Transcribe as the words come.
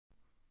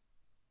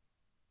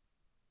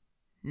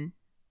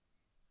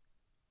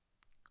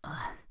What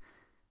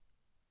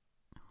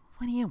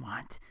do you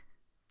want?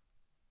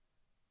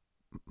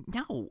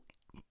 No.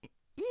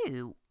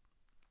 Ew.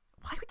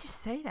 Why would you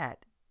say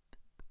that?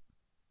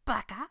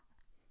 Baka?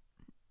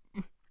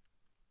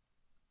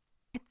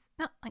 It's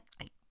not like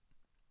I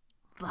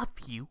love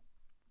you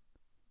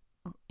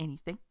or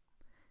anything.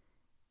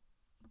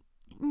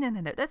 No,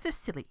 that's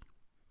just silly.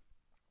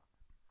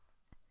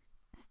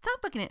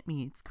 Stop looking at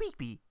me, it's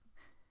creepy.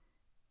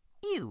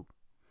 Ew.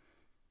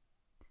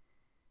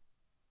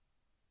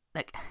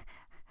 Look,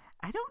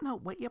 I don't know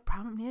what your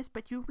problem is,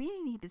 but you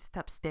really need to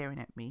stop staring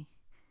at me.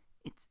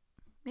 It's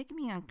making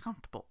me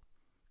uncomfortable.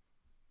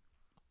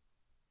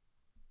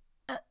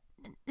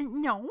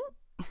 No.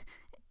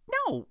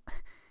 No.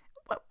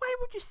 Why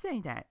would you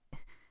say that?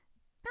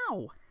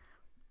 No.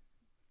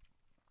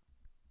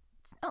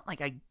 It's not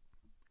like I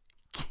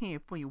care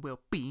for your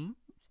well-being.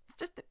 It's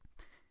just that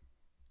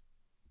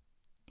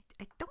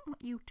I don't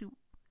want you to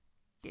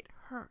get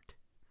hurt.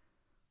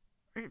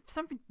 Or if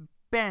something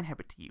bad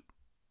happened to you.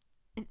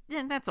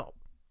 And that's all.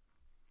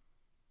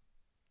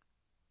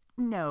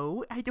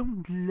 No, I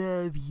don't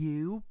love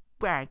you,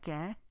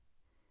 Baka.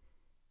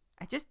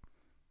 I just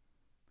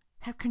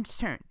have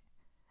concern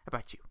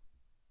about you.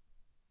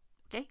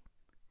 Okay?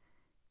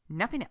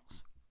 Nothing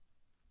else.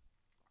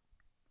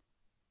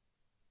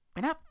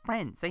 We're not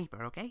friends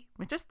either, okay?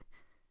 We're just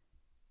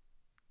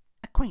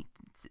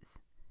acquaintances.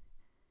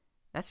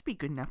 That should be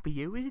good enough for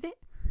you, isn't it?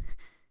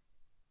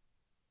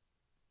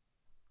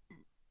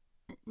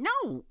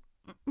 No!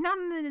 No.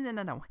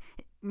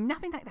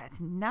 Nothing like that.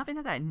 Nothing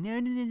like that. No.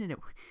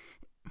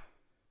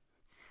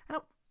 I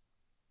don't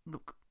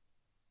look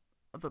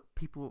at other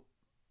people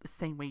the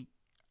same way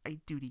I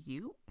do to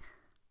you.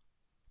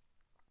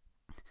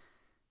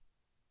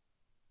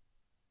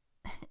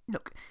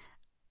 Look,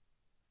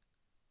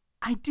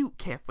 I do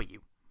care for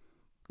you.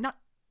 Not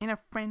in a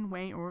friend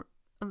way or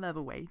a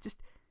lover way, just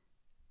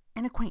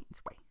an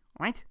acquaintance way,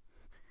 alright?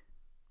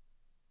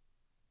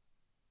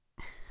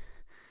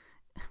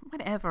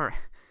 Whatever.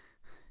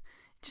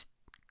 Just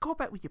go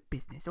about with your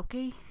business,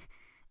 okay?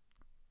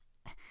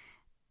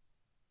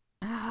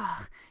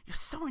 Ugh, you're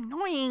so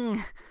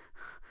annoying.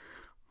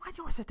 Why do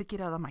you always have to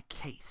get out of my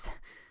case?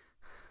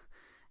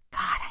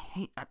 God, I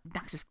hate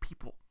obnoxious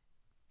people.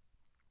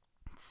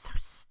 It's so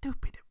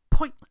stupid and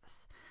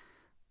pointless.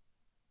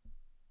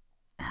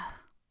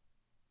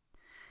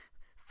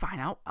 Fine,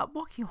 I'll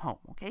walk you home,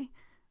 okay?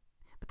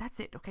 But that's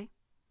it, okay?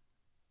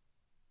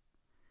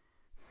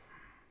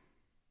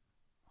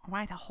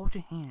 Alright, I'll hold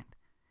your hand.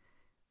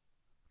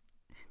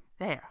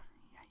 There.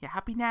 You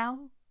happy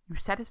now? You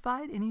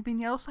satisfied?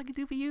 Anything else I can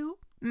do for you?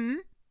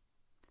 Ugh.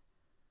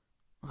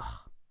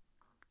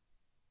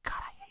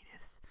 God, I hate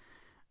this.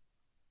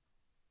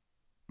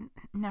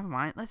 Never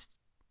mind. Let's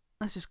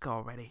just go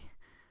already.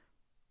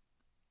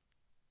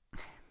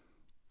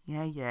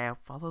 Yeah.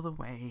 Follow the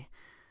way.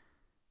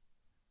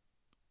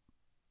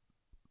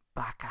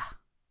 Baka.